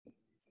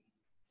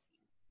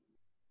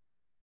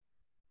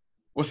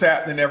What's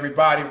happening,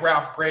 everybody?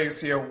 Ralph Graves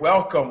here.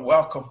 Welcome,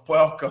 welcome,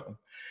 welcome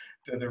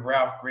to the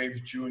Ralph Graves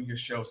Jr.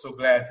 Show. So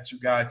glad that you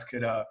guys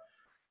could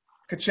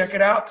check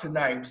it out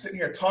tonight. I'm sitting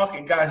here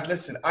talking. Guys,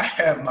 listen, I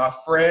have my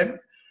friend,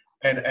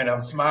 and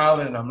I'm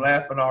smiling and I'm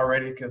laughing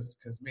already because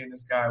me and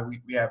this guy,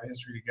 we have a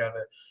history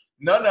together.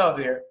 None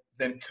other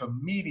than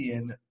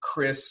comedian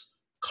Chris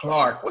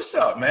Clark. What's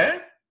up,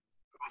 man?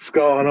 What's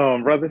going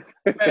on, brother?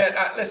 Man,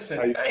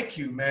 listen, thank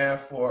you, man,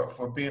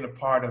 for being a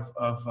part of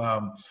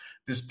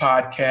this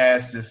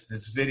podcast,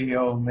 this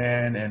video,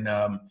 man. And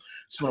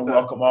just want to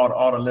welcome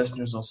all the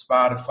listeners on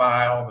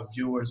Spotify, all the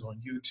viewers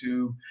on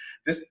YouTube.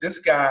 This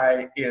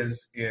guy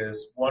is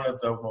one of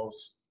the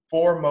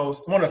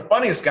one of the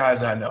funniest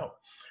guys I know,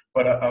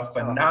 but a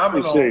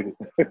phenomenal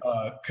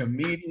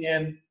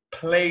comedian,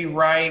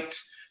 playwright,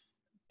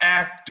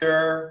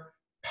 actor,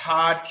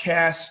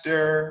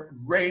 podcaster,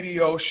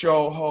 radio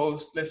show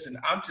host. Listen,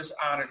 I'm just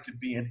honored to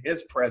be in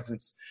his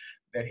presence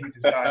that he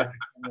decided to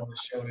come on the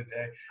show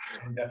today.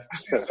 And you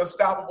see this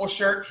Unstoppable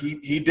shirt?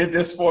 He did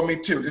this for me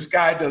too. This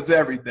guy does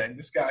everything.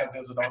 This guy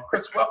does it all.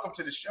 Chris, welcome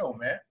to the show,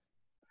 man.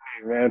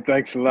 Hey, man,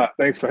 thanks a lot.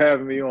 Thanks for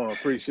having me on.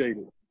 Appreciate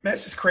it. Man,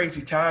 it's just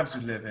crazy times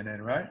we live in,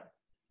 right?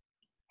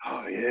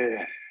 Oh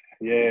yeah.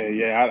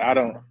 I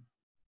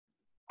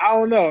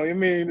don't know. I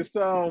mean,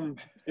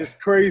 it's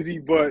crazy,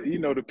 but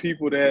the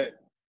people that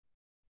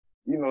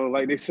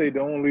like they say,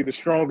 only the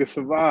strongest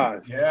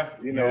survive. Yeah.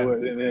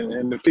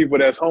 And the people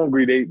that's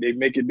hungry, they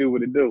make it do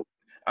what it do.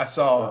 I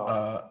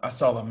saw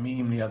a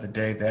meme the other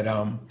day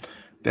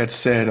that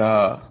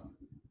said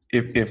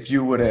if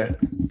you would have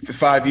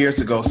 5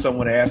 years ago,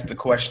 someone asked the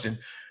question,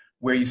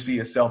 where you see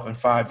yourself in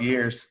 5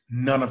 years,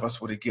 none of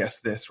us would have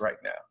guessed this right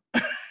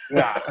now.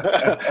 Nah,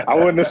 I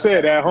wouldn't have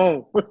said at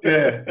home.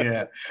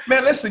 Yeah.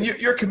 Man, listen,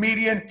 you're a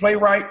comedian,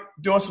 playwright,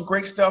 doing some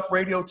great stuff,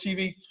 radio,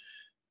 TV.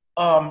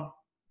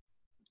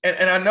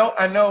 And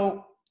I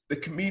know the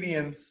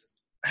comedians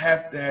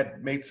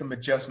had made some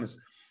adjustments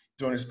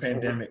during this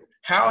pandemic.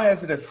 How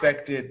has it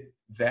affected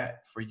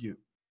that for you?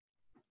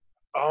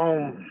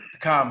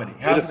 Comedy.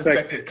 How has it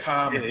affected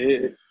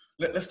comedy?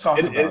 Let's talk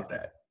about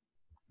that.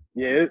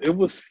 Yeah, it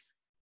was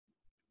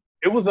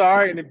all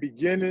right in the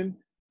beginning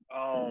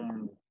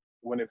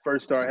when it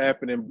first started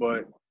happening,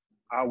 but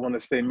I want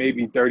to say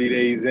maybe 30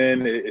 days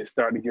in, it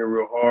started to get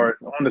real hard.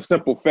 On the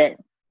simple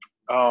fact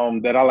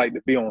that I like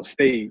to be on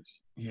stage.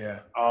 Yeah.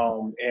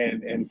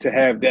 And to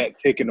have that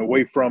taken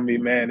away from me,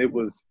 man, it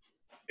was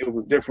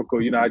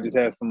difficult. I just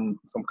had some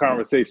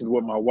conversations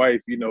with my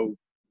wife,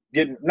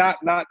 getting not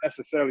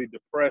necessarily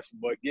depressed,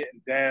 but getting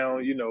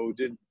down,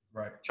 just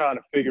trying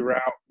to figure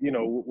out,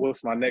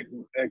 what's my next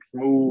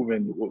move,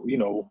 and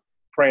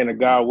praying to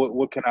God,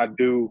 what can I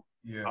do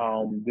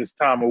this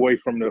time away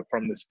from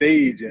the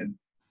stage. And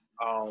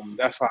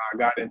that's why I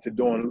got into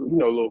doing,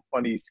 little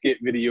funny skit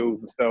videos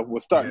and stuff. We'll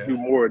start to do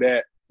more of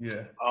that.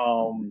 Yeah.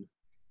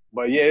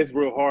 But yeah, it's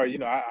real hard.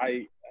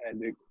 I had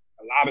a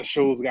lot of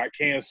shows got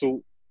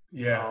canceled.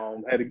 Yeah.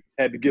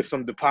 Had to get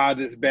some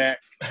deposits back.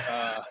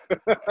 So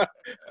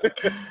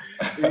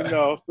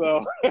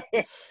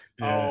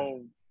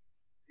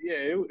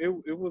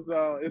it was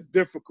it's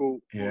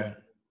difficult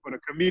for the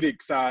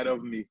comedic side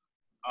of me.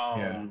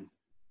 And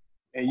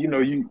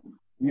you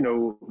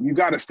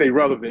got to stay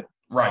relevant.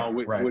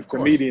 With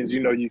comedians,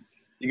 you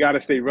got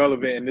to stay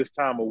relevant in this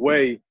time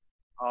away.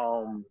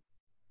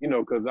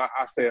 Because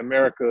I say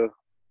America.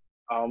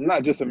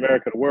 Not just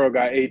America, the world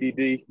got ADD.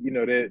 They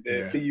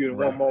see you in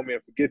one moment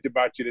and forget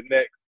about you the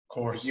next. Of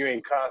course. You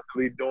ain't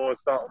constantly doing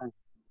something.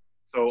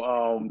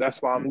 So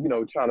that's why I'm,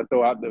 trying to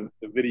throw out the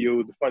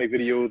videos, the funny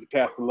videos, the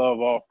Pastor Love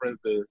offerings,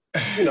 all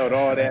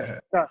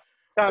that.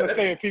 Trying to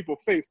stay in people's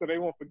face so they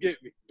won't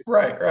forget me.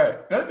 Right.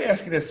 Now, let me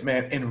ask you this,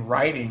 man. In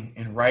writing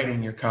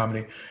your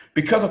comedy,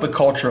 because of the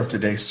culture of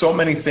today, so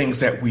many things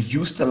that we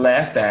used to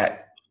laugh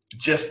at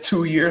just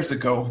 2 years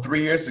ago,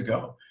 3 years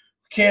ago,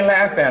 can't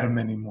laugh at them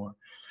anymore.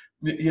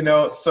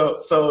 So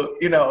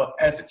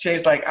as it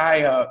changed, like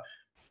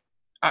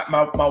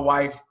my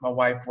wife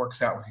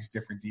works out with these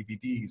different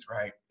DVDs,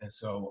 right? And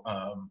so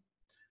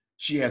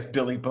she has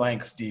Billy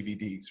Blank's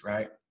DVDs,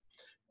 right?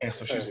 And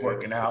so she's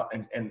working out,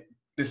 and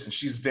listen,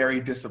 she's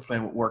very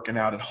disciplined with working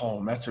out at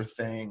home. That's her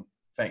thing.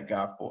 Thank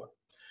God for it.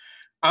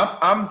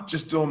 I'm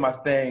just doing my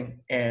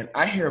thing, and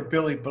I hear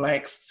Billy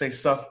Blank say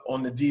stuff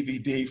on the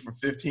DVD from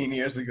 15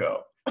 years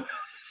ago.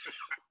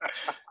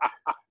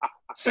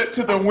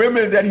 To the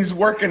women that he's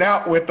working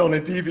out with on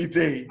the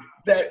DVD,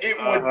 that it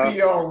would be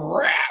a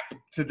wrap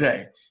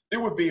today. It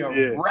would be a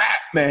wrap,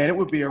 man. It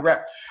would be a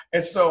wrap.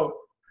 And so,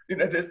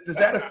 does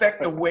that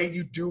affect the way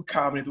you do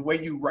comedy, the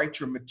way you write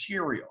your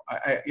material?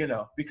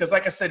 Because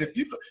like I said, if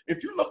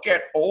you look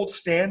at old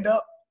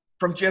stand-up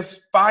from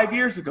just 5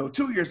 years ago,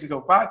 2 years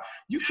ago,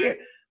 you can't,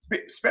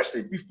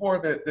 especially before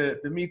the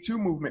Me Too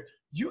movement,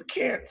 you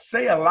can't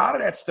say a lot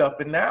of that stuff.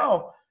 And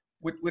now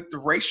with the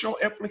racial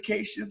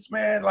implications,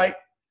 man, like,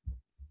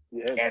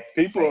 yeah,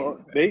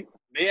 people they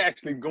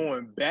actually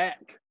going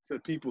back to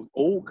people's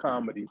old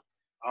comedy.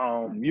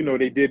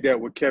 They did that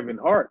with Kevin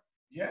Hart.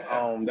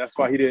 Yeah. That's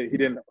why he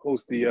didn't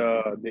host the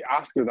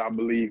Oscars, I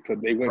believe,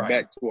 because they went Right.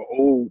 back to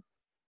an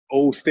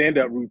old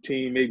stand-up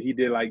routine maybe he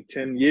did like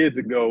 10 years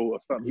ago or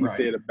something he Right.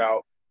 said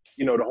about,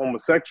 the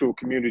homosexual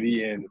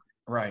community. And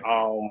Right.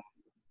 like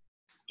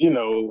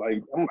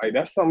I'm like,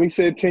 that's something he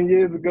said 10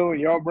 years ago, and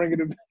y'all bringing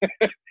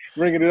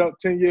it up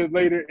 10 years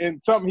later,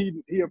 and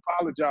something he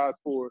apologized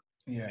for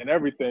Yeah. and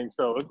everything.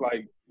 So it's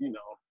like, you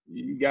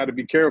got to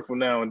be careful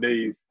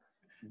nowadays.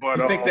 But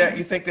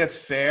You think that's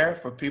fair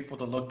for people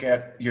to look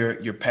at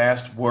your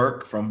past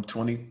work from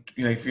 20,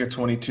 if you're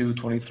 22,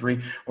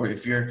 23, or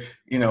if you're,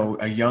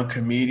 a young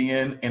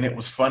comedian and it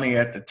was funny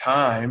at the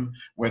time,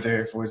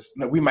 whether it was,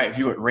 we might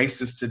view it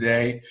racist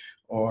today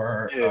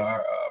or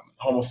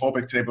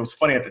homophobic today, but it was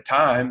funny at the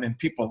time and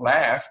people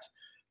laughed.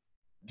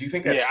 Do you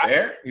think that's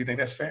fair? Do you think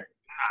that's fair?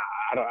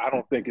 I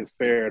don't think it's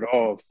fair at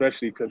all,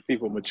 especially because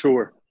people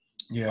mature.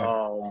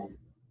 Yeah.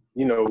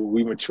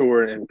 We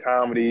mature in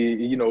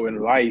comedy, in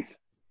life.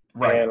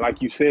 Right. And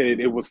like you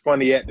said, it was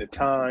funny at the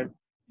time.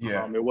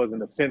 Yeah. It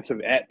wasn't offensive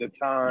at the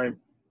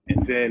time.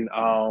 And then,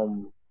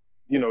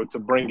 to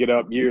bring it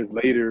up years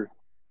later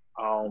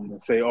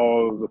and say,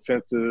 oh, it was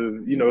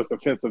offensive, it's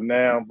offensive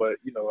now, but,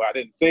 I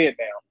didn't say it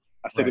now.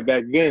 I said it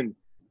back then,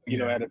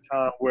 at a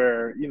time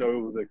where, it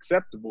was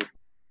acceptable.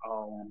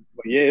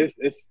 But yeah,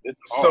 it's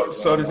hard.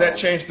 So does that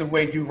change the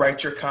way you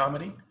write your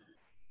comedy?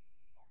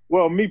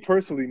 Well, me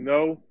personally,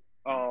 no.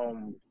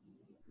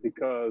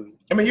 Because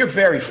you're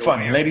very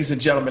funny, ladies and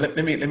gentlemen.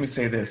 Let me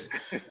say this: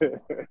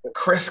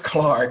 Chris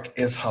Clark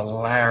is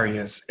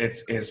hilarious.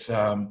 It's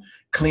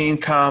clean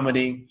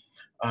comedy.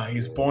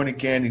 He's born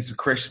again. He's a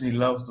Christian. He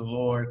loves the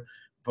Lord.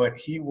 But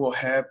he will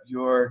have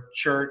your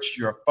church,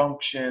 your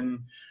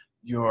function,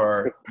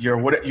 your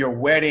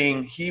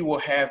wedding. He will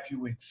have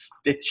you in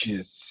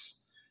stitches.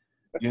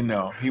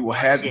 He will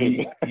have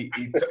he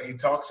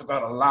talks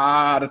about a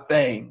lot of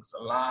things.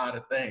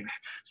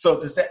 So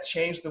does that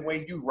change the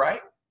way you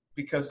write?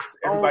 Because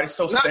everybody's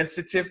so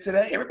sensitive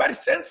today. Everybody's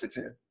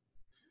sensitive.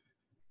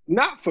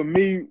 Not for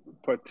me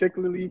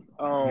particularly.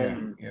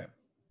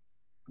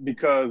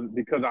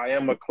 Because I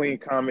am a clean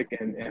comic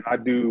and I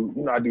do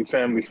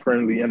family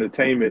friendly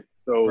entertainment.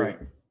 So I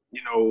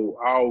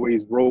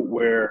always wrote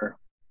where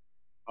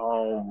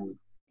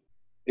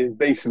it's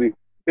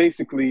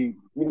basically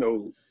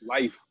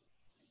life,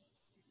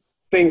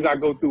 things I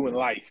go through in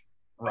life.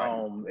 Right.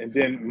 And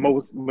then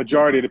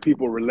majority of the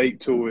people relate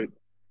to it.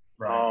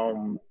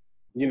 Right.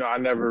 I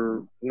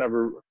never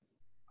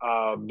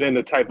been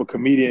the type of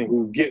comedian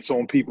who gets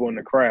on people in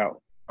the crowd.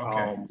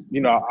 Okay.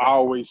 I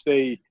always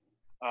say,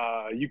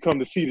 you come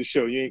to see the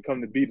show, you ain't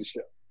come to be the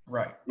show.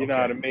 Right. You know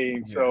what I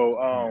mean? Yeah. So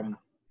I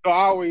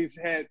always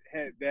had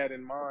that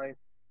in mind,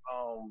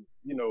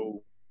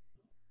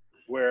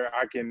 where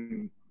I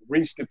can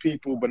reach the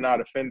people but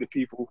not offend the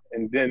people.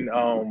 And then,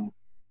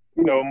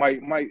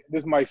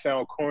 this might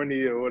sound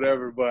corny or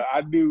whatever, but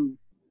I do.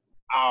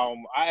 I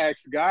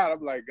ask God,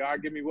 I'm like,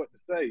 God, give me what to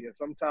say. And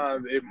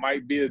sometimes it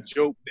might be a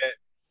joke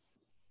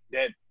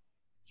that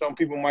some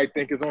people might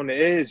think is on the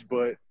edge,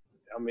 but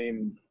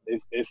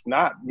it's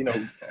not,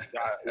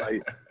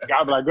 like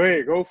God be like, go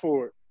ahead, go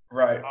for it.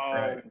 Right.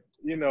 Right.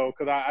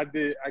 Cause I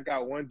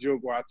got one joke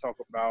where I talk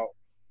about,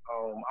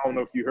 I don't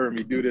know if you heard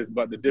me do this,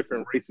 but the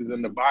different races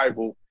in the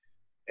Bible.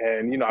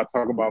 And, I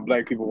talk about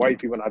black people, white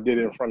people, and I did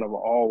it in front of an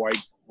all white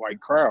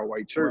crowd,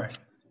 white church. Right.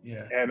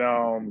 Yeah. And,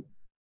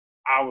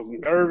 I was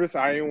nervous.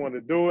 I didn't want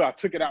to do it. I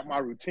took it out my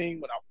routine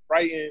when I was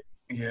writing.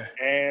 Yeah.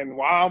 And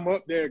while I'm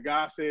up there,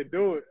 God said,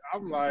 do it.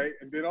 I'm like,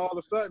 and then all of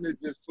a sudden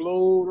it just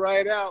flowed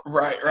right out.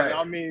 Right.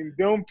 And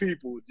them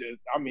people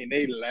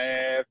they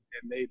laughed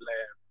and they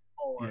laughed.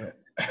 Yeah.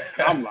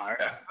 I'm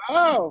like,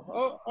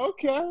 oh,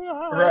 okay.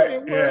 All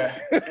right. Yeah.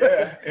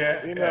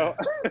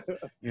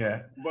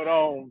 Yeah.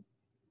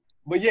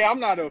 But yeah,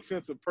 I'm not an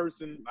offensive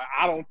person.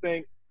 I don't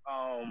think,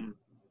 so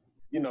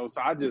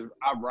I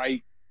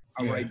write.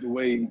 I write the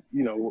way,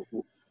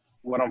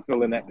 what I'm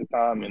feeling at the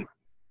time, and,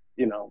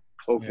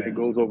 hopefully it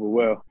goes over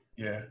well.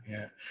 Yeah.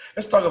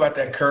 Let's talk about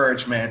that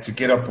courage, man, to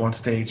get up on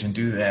stage and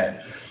do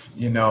that.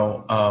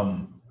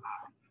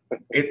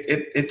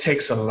 It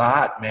takes a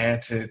lot, man,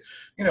 to,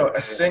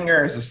 a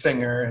singer is a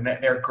singer, and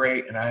they're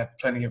great, and I have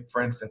plenty of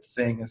friends that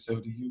sing, and so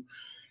do you.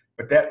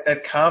 But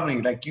that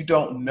comedy, like, you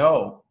don't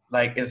know,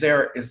 like, you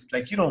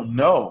don't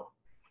know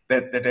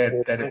that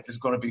it is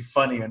going to be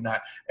funny or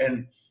not.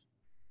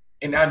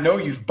 And I know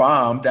you've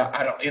bombed.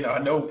 I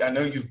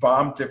know you've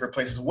bombed different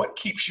places. What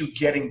keeps you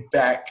getting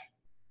back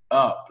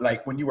up?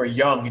 Like when you were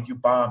young and you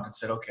bombed and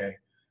said, okay,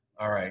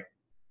 all right,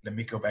 let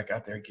me go back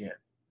out there again.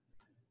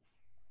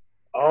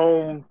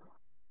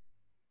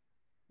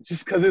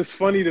 Just because it's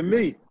funny to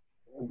me,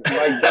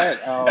 like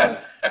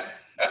that.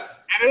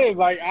 It is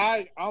like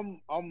I'm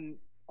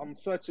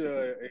such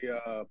a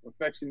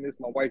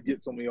perfectionist. My wife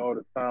gets on me all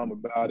the time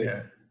about it.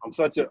 Yeah. I'm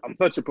such a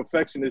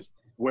perfectionist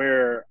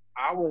where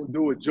I won't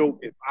do a joke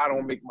if I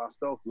don't make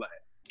myself laugh.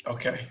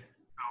 Okay.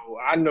 So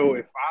I know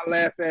if I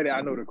laugh at it,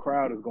 I know the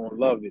crowd is going to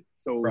love it.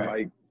 So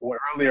like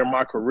earlier in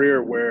my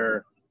career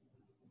where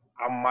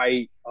I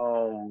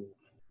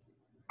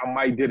I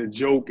might did a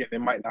joke and it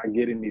might not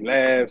get any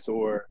laughs,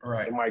 or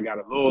it might got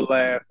a little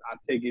laugh. I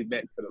take it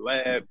back to the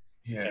lab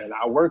and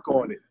I work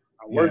on it.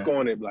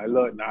 Like,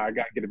 look, now I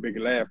got to get a bigger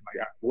laugh.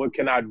 Like, what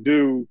can I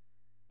do?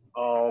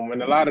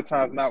 And a lot of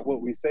times, not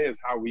what we say is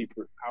how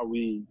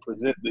we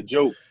present the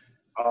joke.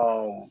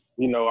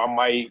 You know, I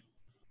might,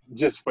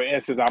 just for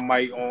instance, I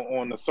might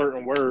on a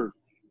certain word,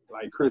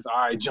 like, Chris, all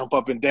right, jump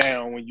up and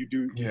down when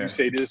you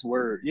say this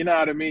word. You know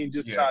what I mean?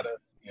 Just try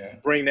to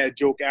bring that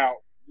joke out,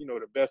 you know,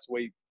 the best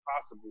way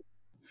possible.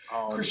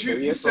 Chris,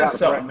 you said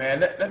something, man.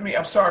 Let me.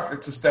 I'm sorry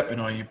for stepping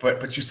on you,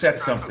 but you said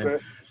something.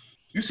 Okay.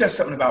 You said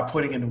something about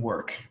putting in the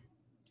work,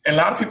 and a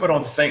lot of people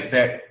don't think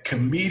that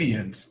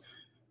comedians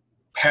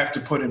have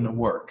to put in the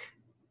work.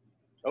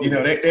 Oh, you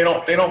know,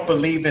 they don't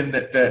believe in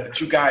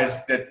that you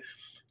guys, that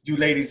you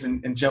ladies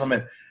and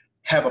gentlemen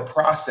have a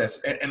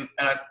process, and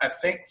I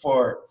think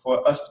for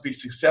us to be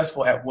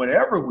successful at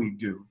whatever we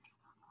do,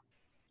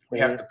 we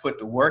have to put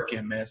the work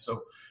in, man.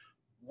 So,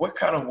 what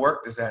kind of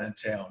work does that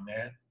entail,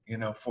 man? You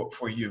know,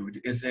 for you,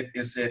 is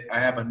it? I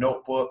have a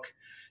notebook,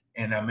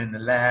 and I'm in the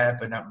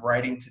lab, and I'm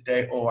writing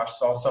today. Oh, I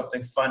saw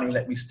something funny.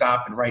 Let me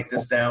stop and write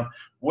this down.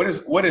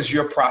 What is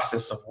your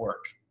process of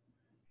work?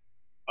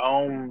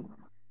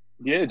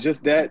 Yeah,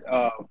 just that.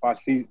 If I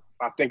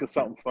think of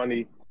something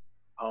funny,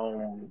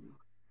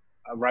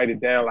 I write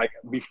it down. Like,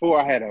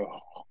 before, I had a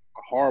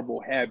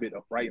horrible habit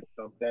of writing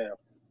stuff down.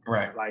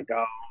 Right. Like,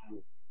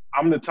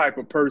 I'm the type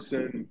of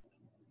person,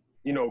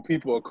 you know,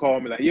 people will call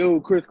me like, yo,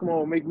 Chris, come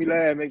on, make me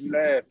laugh. And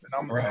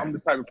I'm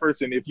the type of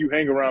person, if you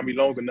hang around me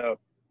long enough,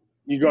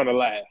 you're going to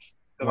laugh.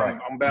 Because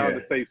I'm bound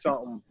to say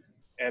something.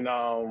 And,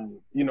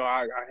 you know,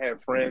 I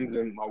had friends,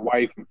 and my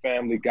wife and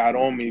family got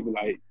on me,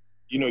 like,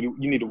 you know, you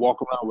need to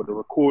walk around with a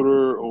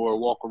recorder or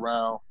walk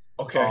around.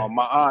 Okay.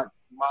 My aunt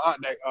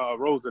that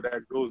Rosa,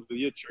 that goes to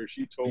your church,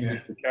 she told me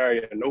to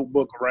carry a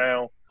notebook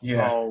around.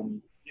 Yeah.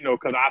 You know,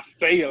 because I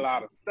say a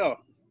lot of stuff.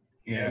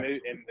 Yeah.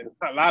 And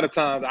a lot of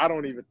times I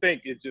don't even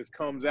think, it just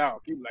comes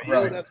out. People like,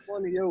 yo, that's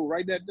funny, yo,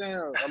 write that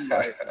down. I'm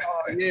like,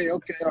 oh yeah,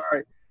 okay, all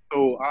right.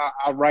 So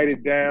I write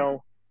it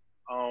down.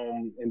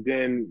 And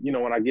then, you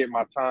know, when I get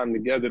my time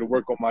together to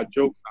work on my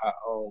jokes, I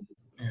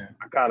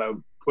kind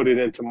of put it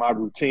into my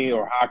routine,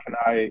 or how can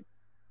I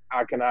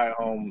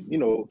you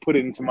know, put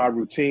it into my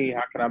routine?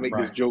 How can I make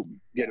this joke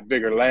get a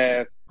bigger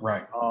laugh?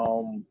 Right.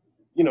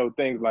 You know,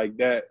 things like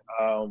that.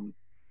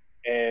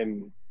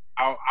 And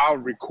I'll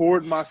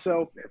record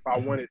myself if I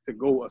want it to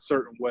go a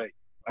certain way.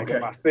 Like,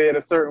 if I say it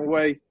a certain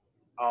way,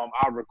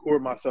 I'll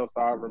record myself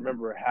so I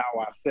remember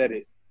how I said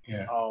it.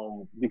 Yeah.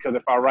 Because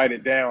if I write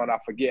it down and I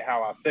forget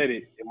how I said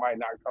it, it might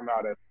not come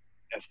out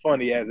as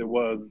funny as it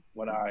was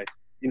when I,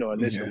 you know,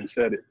 initially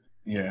said it.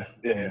 Yeah.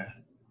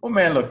 Well,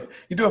 man, look,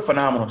 you do a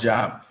phenomenal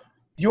job.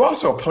 You're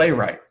also a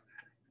playwright.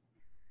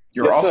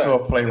 You're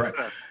also a playwright.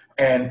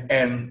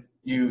 And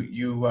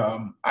you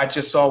I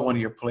just saw one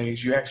of your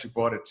plays. You actually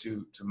brought it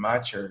to my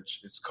church.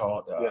 It's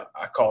called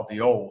I call it The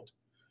Old.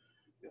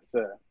 Yes,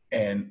 sir.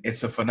 And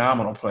it's a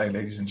phenomenal play,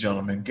 ladies and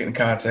gentlemen. Get in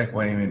contact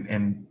with him,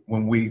 and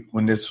when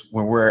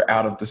we're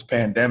out of this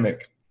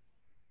pandemic,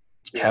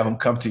 have him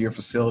come to your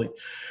facility.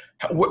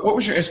 What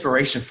was your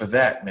inspiration for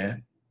that,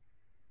 man?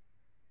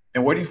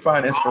 And where do you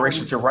find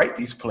inspiration to write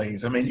these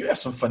plays? I mean, you have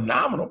some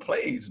phenomenal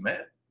plays,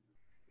 man.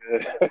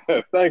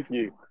 Thank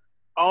you.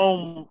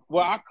 Well,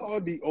 I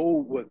called The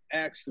Old was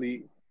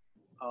actually,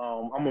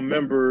 I'm a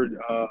member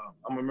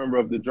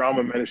of the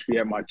drama ministry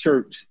at my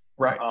church.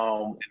 Right.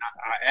 And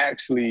I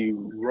actually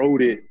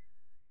wrote it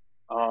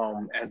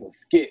as a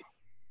skit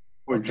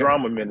for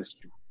drama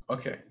ministry.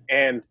 Okay.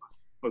 And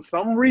for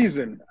some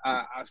reason,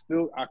 I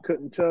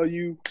couldn't tell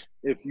you.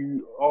 If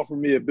you offered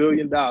me $1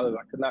 billion, I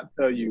could not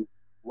tell you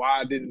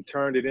why I didn't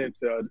turn it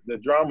into the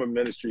drama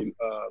ministry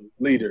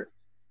leader.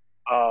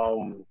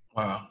 Wow.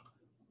 But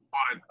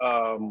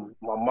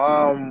my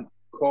mom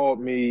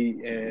called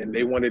me, and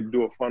they wanted to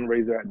do a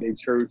fundraiser at their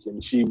church,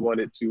 and she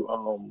wanted to,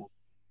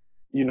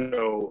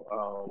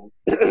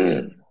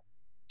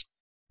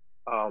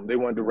 they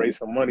wanted to raise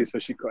some money. So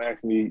she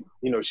asked me,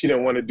 you know, she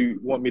didn't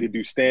want me to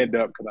do stand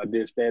up, because I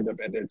did stand up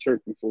at their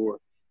church before.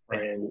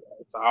 Right. And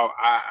so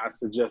I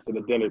suggested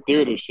a dinner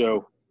theater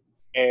show.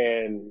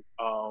 And,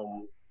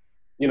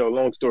 you know,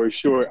 long story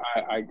short,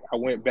 I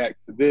went back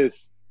to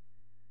this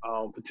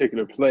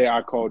particular play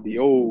I called The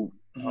Old.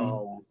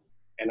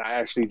 And I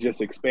actually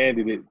just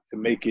expanded it to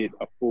make it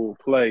a full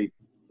play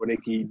where they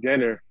can eat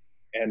dinner.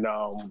 And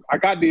I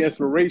got the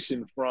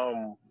inspiration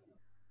from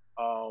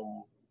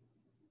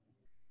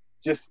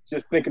just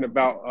thinking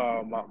about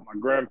my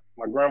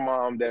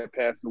grandmom that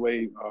passed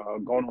away,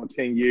 going on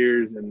 10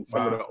 years, and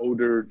some of the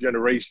older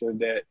generation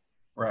that's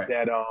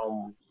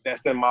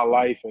in my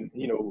life, and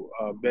you know,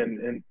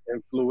 been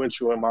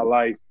influential in my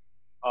life.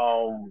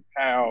 How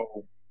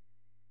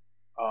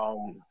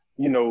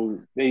you know,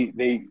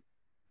 they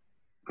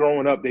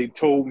growing up, they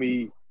told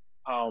me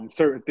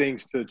certain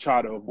things to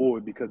try to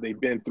avoid because they've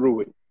been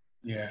through it.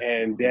 Yeah.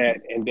 And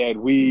that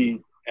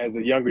we, as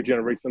a younger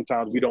generation,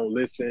 sometimes we don't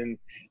listen,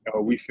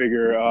 or we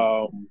figure,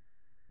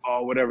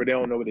 whatever, they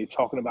don't know what they're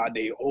talking about.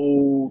 They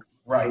old.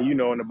 Right. And, you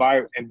know, in the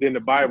Bible, and then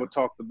the Bible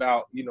talks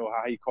about, you know,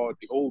 how he called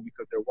the old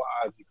because they're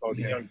wise, he called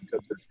the Yeah. young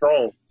because they're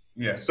strong.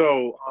 Yeah.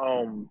 So,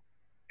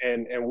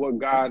 and what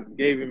God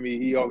gave me,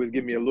 he always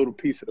give me a little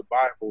piece of the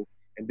Bible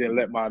and then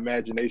let my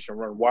imagination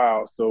run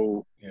wild.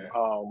 So, Yeah.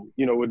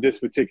 you know, with this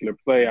particular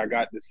play, I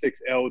got the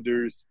 6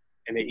 elders,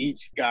 and they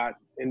each got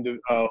into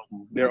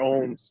their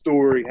own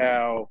story,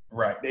 how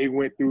Right. they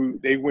went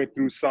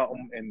through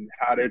something and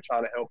how they're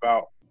trying to help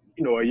out,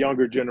 you know, a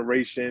younger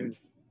generation.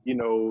 You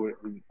know,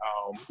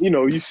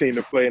 you've seen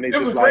the play, and they It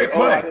was just a like, great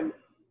oh, I play. didn't,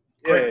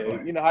 Great yeah,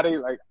 play. you know how they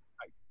like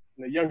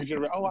the younger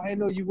generation. Oh, I didn't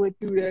know you went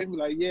through that. And be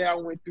like, yeah, I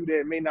went through that.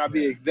 It may not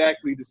be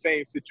exactly the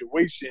same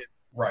situation,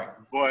 Right.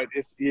 but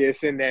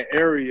it's in that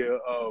area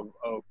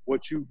of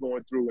what you're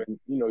going through. And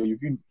you know,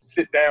 if you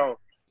sit down,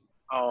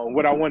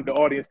 what I want the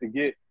audience to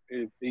get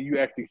is that you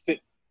actually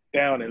sit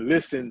down and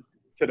listen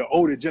to the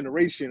older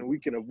generation. We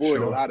can avoid a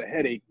Sure. lot of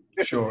headache.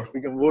 Sure.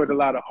 We can avoid a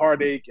lot of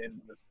heartache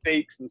and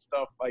mistakes and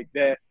stuff like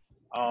that.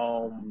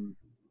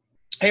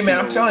 Hey man, You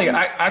I'm know, telling you,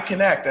 I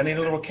connect. I need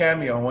a little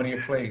cameo on one of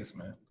your plays,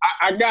 man.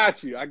 I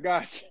got you.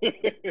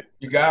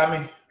 You got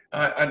me.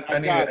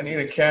 I need you.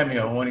 a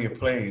cameo on one of your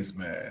plays,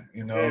 man.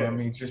 You know, Yeah. I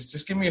mean,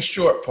 just give me a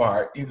short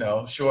part. You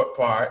know,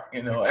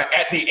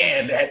 at the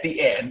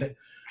end.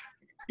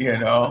 You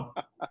know,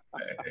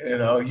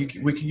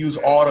 we can use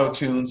auto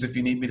tunes if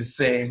you need me to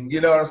sing.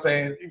 You know what I'm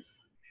saying?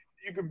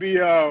 You could be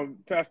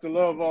Pastor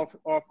Love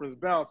Offering's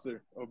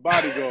bouncer or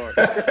bodyguard.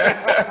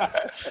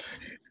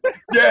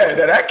 Yeah,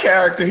 that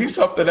character, he's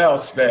something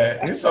else,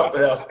 man. He's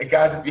something else. And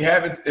guys,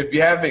 if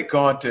you haven't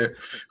gone to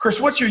Chris,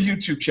 what's your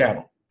YouTube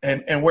channel?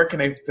 And where can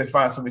they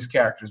find some of these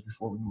characters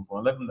before we move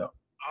on? Let them know.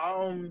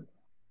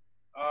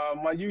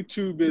 My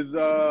YouTube is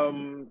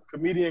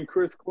comedian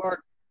Chris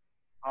Clark.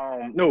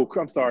 No,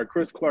 I'm sorry,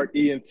 Chris Clark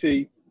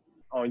ENT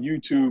on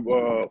YouTube,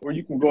 or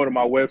you can go to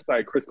my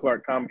website,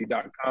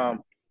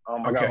 chrisclarkcomedy.com.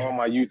 I got all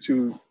my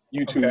YouTube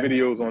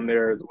videos on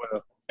there as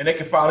well. And they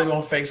can follow you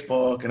on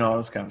Facebook and all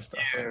this kind of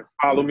stuff. Yeah, right?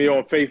 Follow me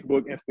on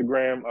Facebook,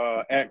 Instagram,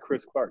 at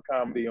Chris Clark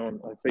Comedy on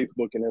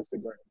Facebook and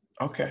Instagram.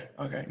 Okay.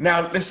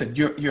 Now, listen,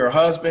 you're a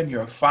husband,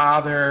 you're a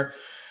father.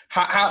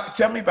 How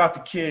tell me about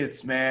the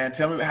kids, man.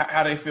 Tell me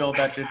how they feel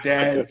about their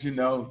dad, you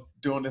know,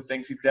 doing the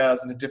things he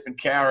does and the different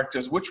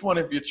characters. Which one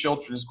of your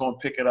children is going to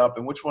pick it up,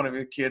 and which one of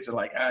your kids are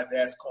like,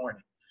 dad's corny?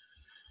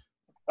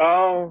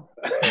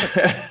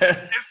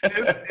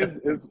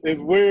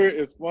 It's weird.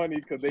 It's funny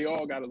because they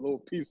all got a little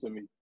piece of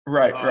me.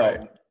 Right.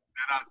 That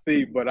I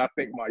see, but I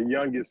think my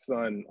youngest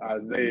son,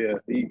 Isaiah,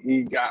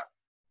 he's got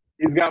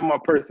my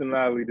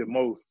personality the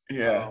most.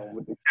 Yeah.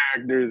 With the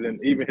characters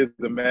and even his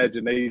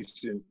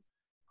imagination,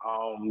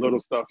 little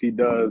stuff he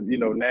does. You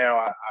know,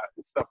 now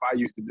stuff I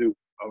used to do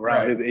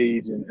around his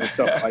age and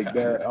stuff like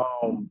that.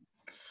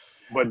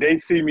 But they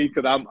see me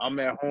because I'm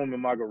at home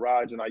in my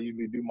garage, and I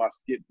usually do my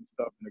skits and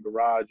stuff in the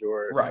garage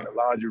or in the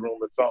laundry room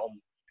or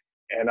something.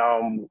 And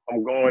I'm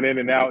going in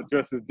and out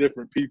dressed as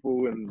different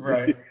people, and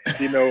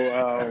you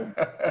know,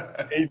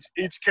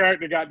 each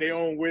character got their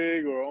own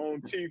wig or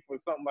own teeth or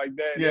something like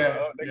that.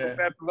 Yeah, they go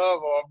Pastor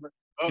Love Offering.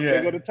 Yeah.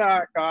 They go to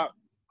Tide Cop.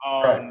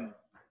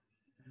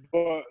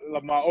 But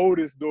like, my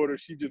oldest daughter,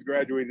 she just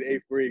graduated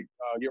 8th grade,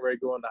 getting ready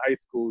to go into high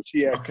school.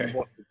 She actually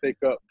wants to take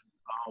up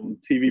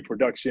TV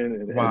production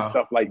and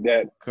stuff like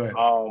that. Good.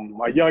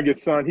 My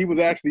youngest son, he was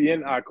actually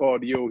in I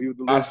Called You. He was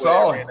the little I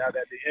saw boy that him. ran out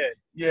at the end.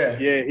 Yeah.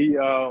 He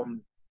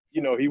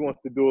you know, he wants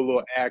to do a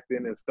little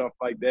acting and stuff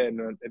like that.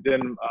 And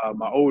then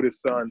my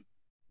oldest son,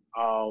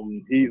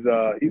 he's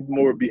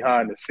more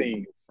behind the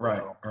scenes.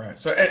 Right.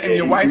 So, and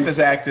your wife is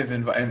active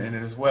in it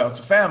as well.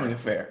 It's a family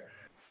affair.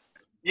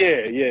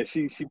 Yeah.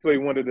 She played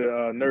one of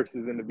the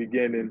nurses in the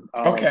beginning.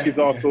 She's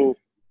also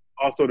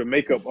the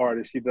makeup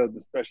artist. She does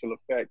the special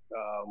effect.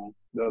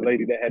 The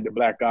lady that had the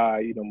black eye,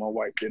 you know, my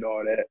wife did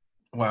all that.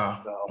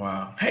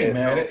 Wow. Hey,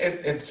 man,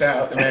 it's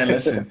man,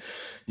 listen,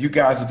 you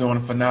guys are doing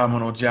a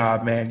phenomenal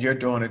job, man. You're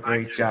doing a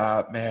great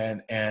job,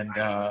 man. And,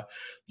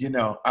 you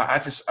know, I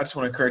just want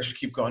to encourage you to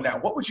keep going. Now,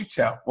 what would you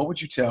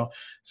tell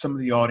some of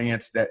the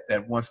audience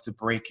that wants to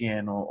break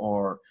in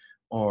or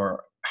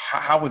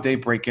how would they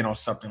break in on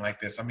something like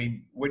this? I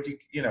mean,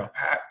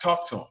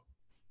 talk to them.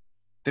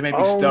 They may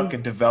be stuck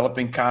in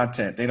developing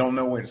content. They don't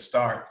know where to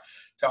start.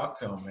 Talk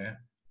to them, man.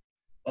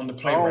 On the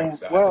playwright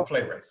side,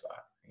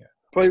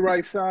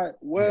 Playwright side.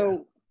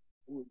 Well,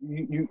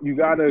 you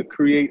got to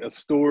create a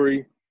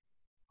story.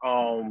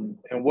 And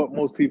what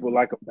most people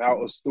like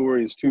about a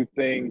story is 2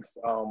 things.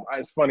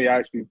 It's funny, I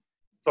actually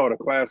taught a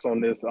class on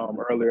this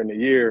earlier in the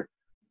year.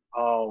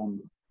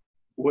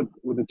 What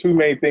the 2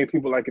 main things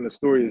people like in a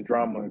story is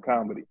drama and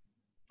comedy.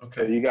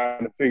 Okay. So you got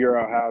to figure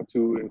out how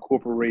to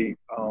incorporate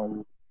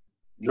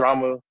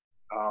drama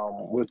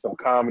with some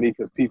comedy,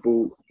 because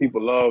people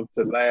love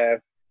to laugh.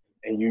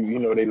 And you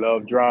know they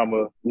love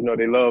drama, you know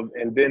they love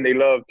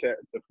to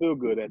feel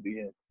good at the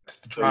end. It's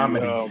the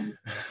dramedy.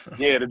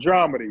 The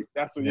dramedy.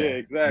 That's what.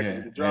 Exactly.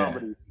 The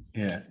dramedy.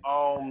 Yeah.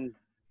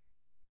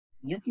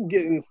 You can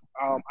get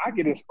I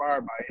get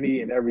inspired by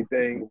any and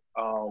everything.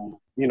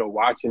 You know,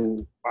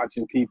 watching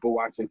people,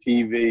 watching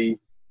TV.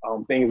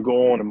 things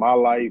go on in my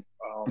life,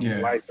 Yeah.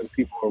 life and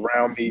people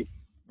around me.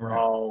 Right.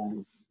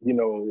 You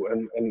know,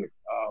 and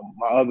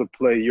my other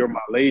play, You're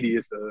My Lady,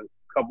 is a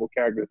couple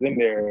characters in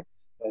there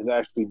that's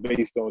actually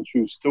based on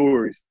true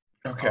stories,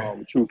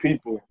 Okay. true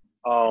people.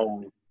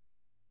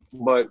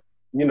 But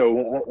you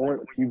know, when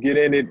you get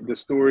in it, the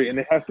story, and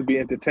it has to be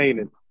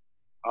entertaining.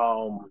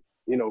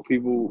 You know,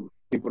 people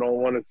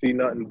don't want to see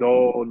nothing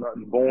dull,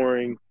 nothing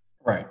boring.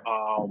 Right.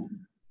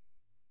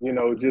 You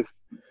know, just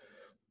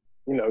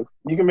you know,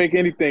 you can make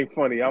anything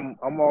funny. I'm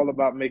all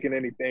about making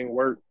anything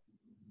work.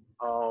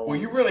 Well,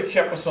 you really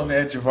kept us on the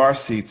edge of our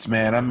seats,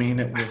 man. I mean,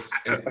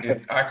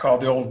 I call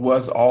the old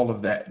was all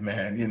of that,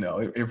 man. You know,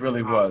 it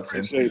really I was.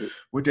 And appreciate it.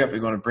 we're definitely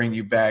going to bring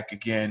you back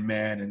again,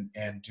 man,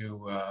 and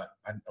do, I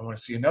want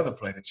to see another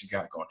play that you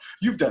got going.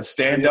 You've done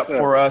stand Yes, up sir.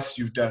 for us.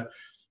 You've done,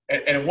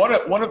 and one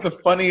of the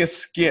funniest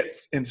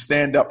skits in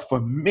stand up for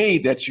me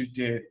that you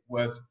did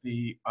was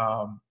the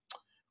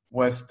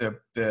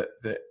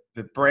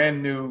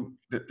brand new,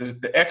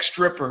 the ex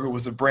stripper who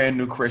was a brand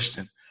new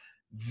Christian.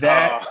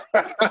 That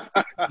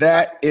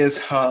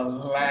is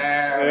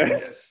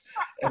hilarious.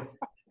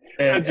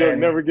 That joke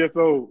never gets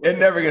old. It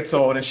never gets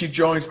old. And she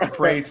joins the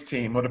praise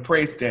team or the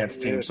praise dance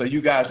team. So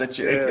you guys,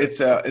 it's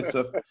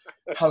a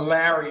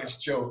hilarious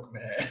joke,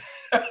 man.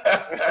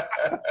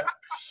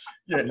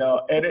 You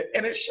know, and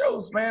it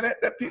shows, man,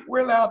 that people, we're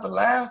allowed to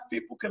laugh.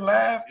 People can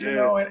laugh, you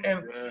know,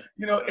 and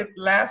you know,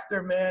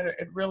 laughter, man.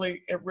 It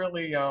really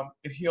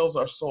it heals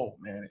our soul,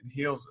 man. It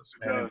heals us,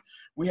 man. And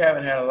we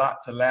haven't had a lot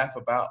to laugh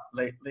about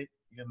lately,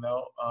 you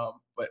know.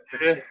 But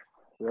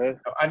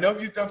I know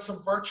you've done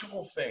some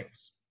virtual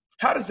things.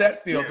 How does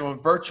that feel doing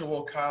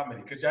virtual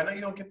comedy? Because I know you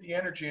don't get the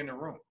energy in the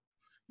room.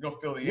 You don't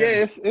feel the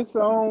energy. It's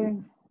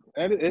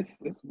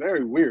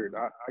very weird.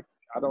 I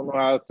don't know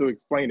how to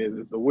explain it.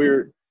 It's a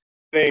weird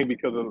thing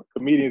because of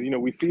comedians. You know,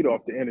 we feed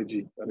off the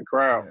energy of the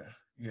crowd.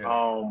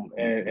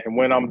 And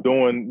when I'm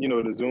doing, you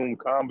know, the Zoom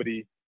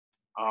comedy,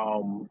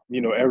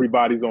 you know,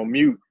 everybody's on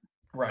mute.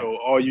 Right. So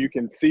all you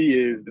can see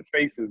is the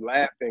faces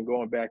laughing,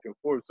 going back and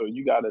forth. So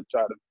you got to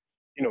try to,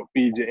 you know,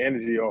 feed your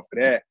energy off of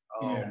that.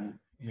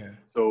 Yeah.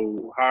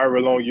 So however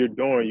long you're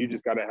doing, you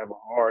just got to have a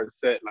hard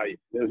set. Like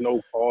there's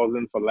no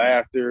pausing for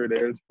laughter.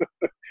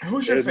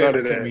 Who's your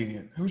favorite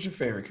comedian? Who's your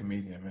favorite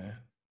comedian, man?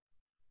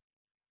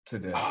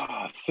 Today.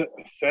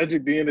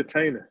 Cedric the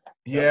Entertainer.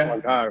 Yeah.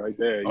 That's my guy right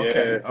there.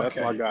 Okay. Yeah, that's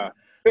my guy.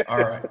 All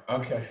right.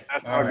 Okay.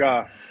 That's my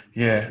guy.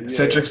 Yeah.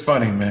 Cedric's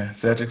funny, man.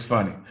 Cedric's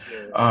funny.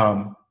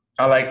 Yeah.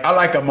 I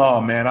like them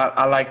all, man.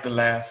 I like the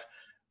laugh.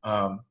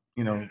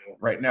 You know,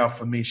 right now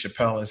for me,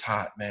 Chappelle is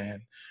hot,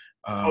 man.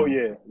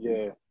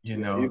 You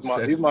know,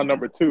 he's my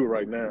number 2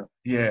 right now.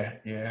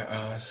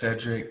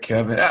 Cedric,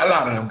 Kevin, a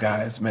lot of them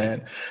guys,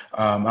 man.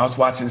 I was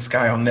watching this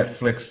guy on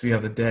Netflix the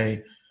other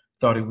day.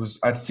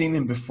 I'd seen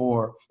him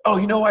before. Oh,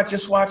 you know,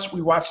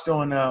 we watched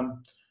on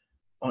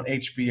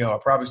HBO. I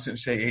probably shouldn't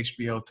say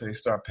HBO till they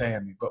start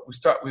paying me, but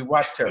we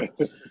watched her.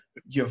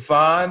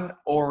 Yvonne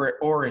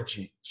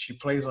Orji. She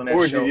plays on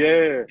that show.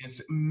 Yeah.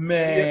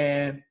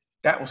 Man,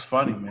 that was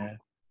funny, man.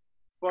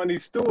 Funny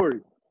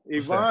story.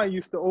 Yvonne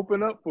used to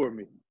open up for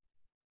me.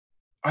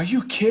 Are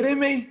you kidding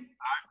me?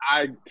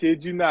 I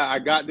kid you not. I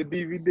got the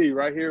DVD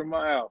right here in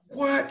my house.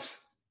 What?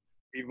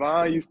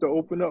 Yvonne used to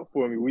open up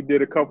for me. We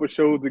did a couple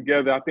shows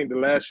together. I think the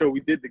last show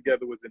we did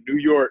together was in New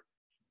York.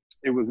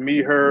 It was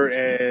me, her,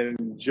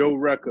 and Joe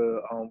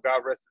Recca.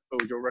 God rest his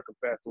soul. Joe Recca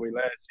passed away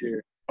last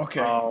year. Okay.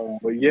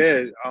 But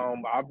yeah,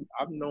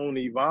 I've known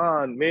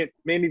Yvonne. Me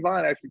and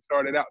Yvonne actually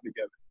started out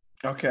together.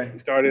 Okay. We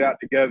started out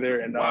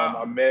together, and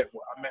wow. I met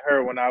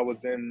her when I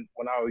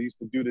used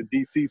to do the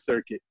DC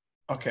circuit.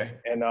 Okay.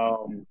 And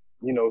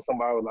you know,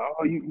 somebody was like,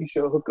 "Oh, you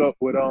should hook up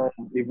with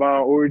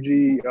Yvonne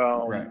Orji,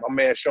 right. my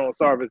man Sean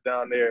Sarvis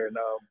down there." And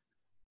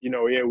you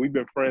know, we've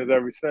been friends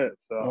ever since.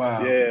 So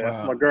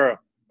that's my girl.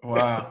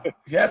 Wow,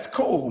 that's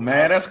cool,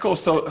 man. That's cool.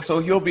 So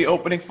you'll be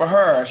opening for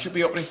her. She'll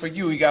be opening for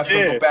you. You guys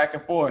gonna go back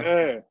and forth.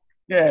 Man.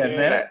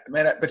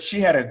 But she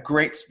had a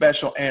great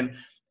special, and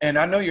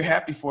I know you're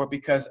happy for it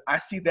because I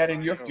see that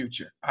in your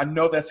future. I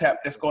know that's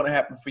going to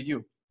happen for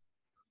you.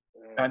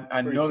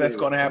 I know that's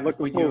going to happen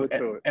for you,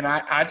 and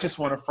I just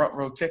want a front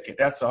row ticket.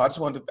 That's all. I just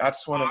want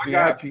a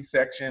VIP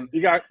section.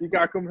 You got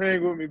to come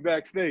hang with me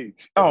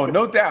backstage. Oh,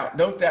 no doubt,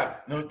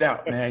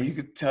 man. You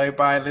could tell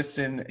everybody,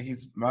 listen,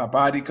 he's my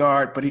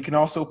bodyguard, but he can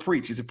also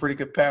preach. He's a pretty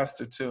good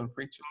pastor too and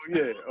preacher.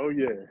 Oh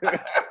yeah.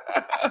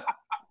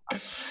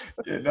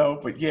 You know,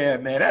 but yeah,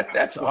 man,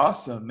 that's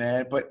awesome,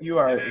 man. But you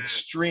are an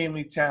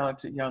extremely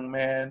talented young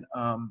man.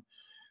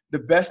 The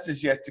best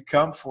is yet to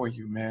come for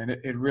you, man.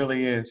 It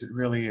really is. It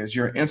really is.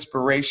 You're an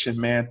inspiration,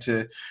 man,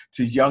 to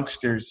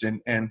youngsters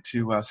and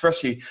to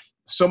especially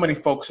so many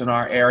folks in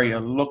our area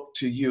look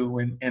to you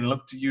and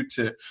look to you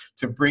to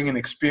bring an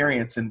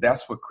experience. And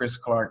that's what Chris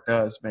Clark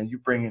does, man. You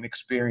bring an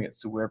experience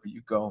to wherever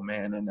you go,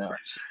 man. And I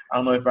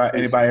don't know if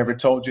anybody ever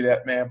told you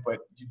that, man, but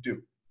you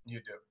do.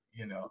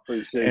 You know.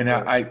 And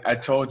I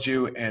told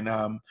you, and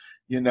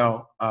you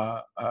know,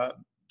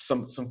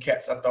 some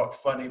cats I thought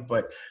funny,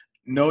 but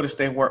notice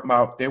they weren't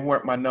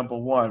my number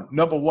one.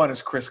 Number one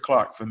is Chris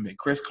Clark for me.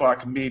 Chris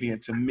Clark, comedian,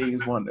 to me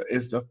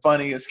is the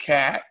funniest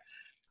cat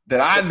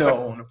that I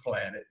know on the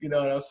planet. You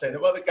know what I'm saying?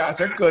 The other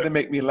guys are good to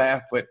make me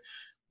laugh, but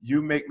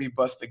you make me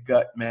bust a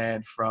gut,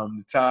 man, from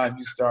the time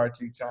you start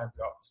to the time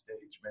you go off the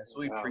stage, man. So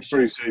we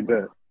appreciate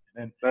that.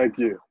 And thank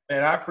you.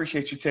 Man, I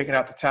appreciate you taking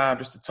out the time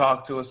just to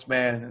talk to us,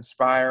 man, and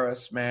inspire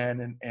us,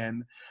 man.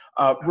 And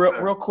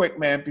real quick,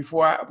 man,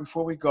 before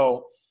we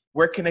go,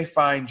 where can they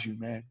find you,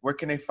 man? Where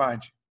can they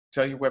find you?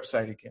 Tell your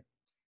website again.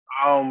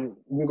 You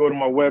can go to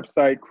my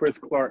website,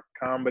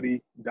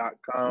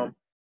 chrisclarkcomedy.com.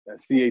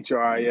 That's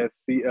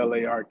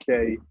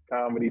CHRISCLARK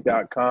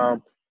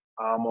comedy.com.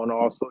 I'm on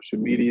all social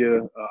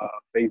media,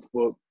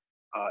 Facebook,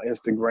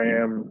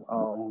 Instagram,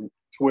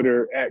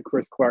 Twitter at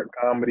Chris Clark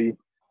Comedy.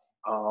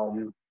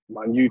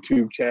 My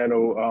YouTube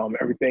channel,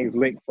 everything's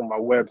linked from my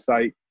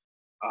website.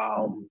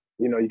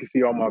 You know, you can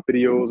see all my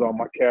videos, all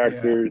my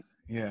characters.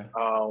 Yeah.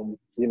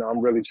 You know,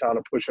 I'm really trying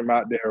to push them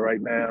out there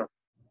right now.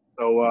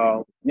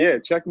 So, yeah,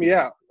 check me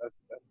out.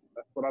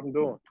 That's what I'm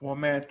doing. Well,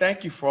 man,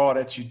 thank you for all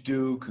that you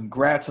do.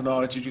 Congrats on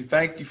all that you do.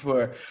 Thank you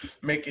for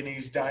making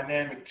these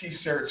dynamic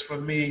T-shirts for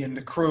me and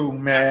the crew,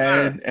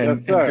 man,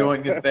 and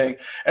doing your thing.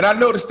 And I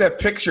noticed that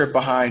picture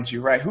behind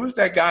you, right? Who's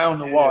that guy on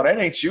the wall? That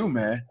ain't you,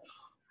 man.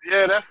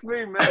 Yeah, that's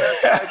me, man.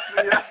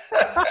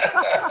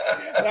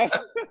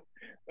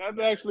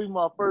 That's actually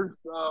my first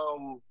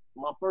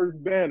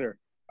banner.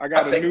 I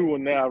got a new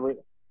one now,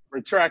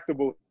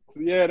 retractable.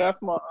 Yeah,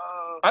 that's my.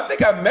 I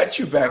think I met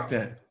you back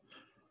then.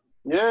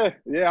 Yeah,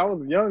 I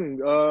was young.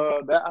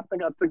 I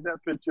think I took that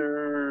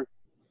picture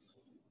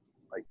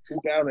like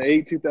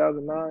 2008,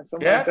 2009,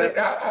 something like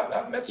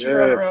that. I met you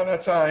right around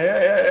that time.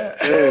 Yeah.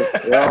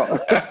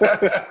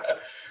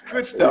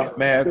 Good stuff,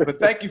 man. But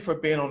thank you for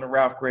being on the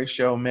Ralph Gray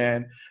Show,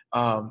 man.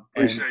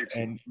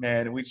 And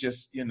man, we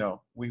just,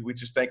 we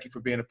just thank you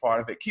for being a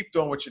part of it. Keep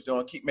doing what you're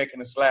doing. Keep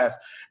making us laugh.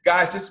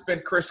 Guys, this has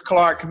been Chris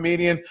Clark,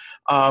 comedian.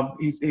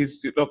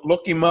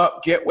 Look him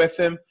up, get with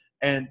him,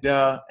 and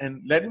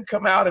let him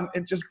come out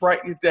and just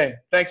brighten your day.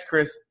 Thanks,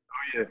 Chris.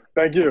 Oh, yeah.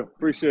 Thank you.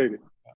 Appreciate it.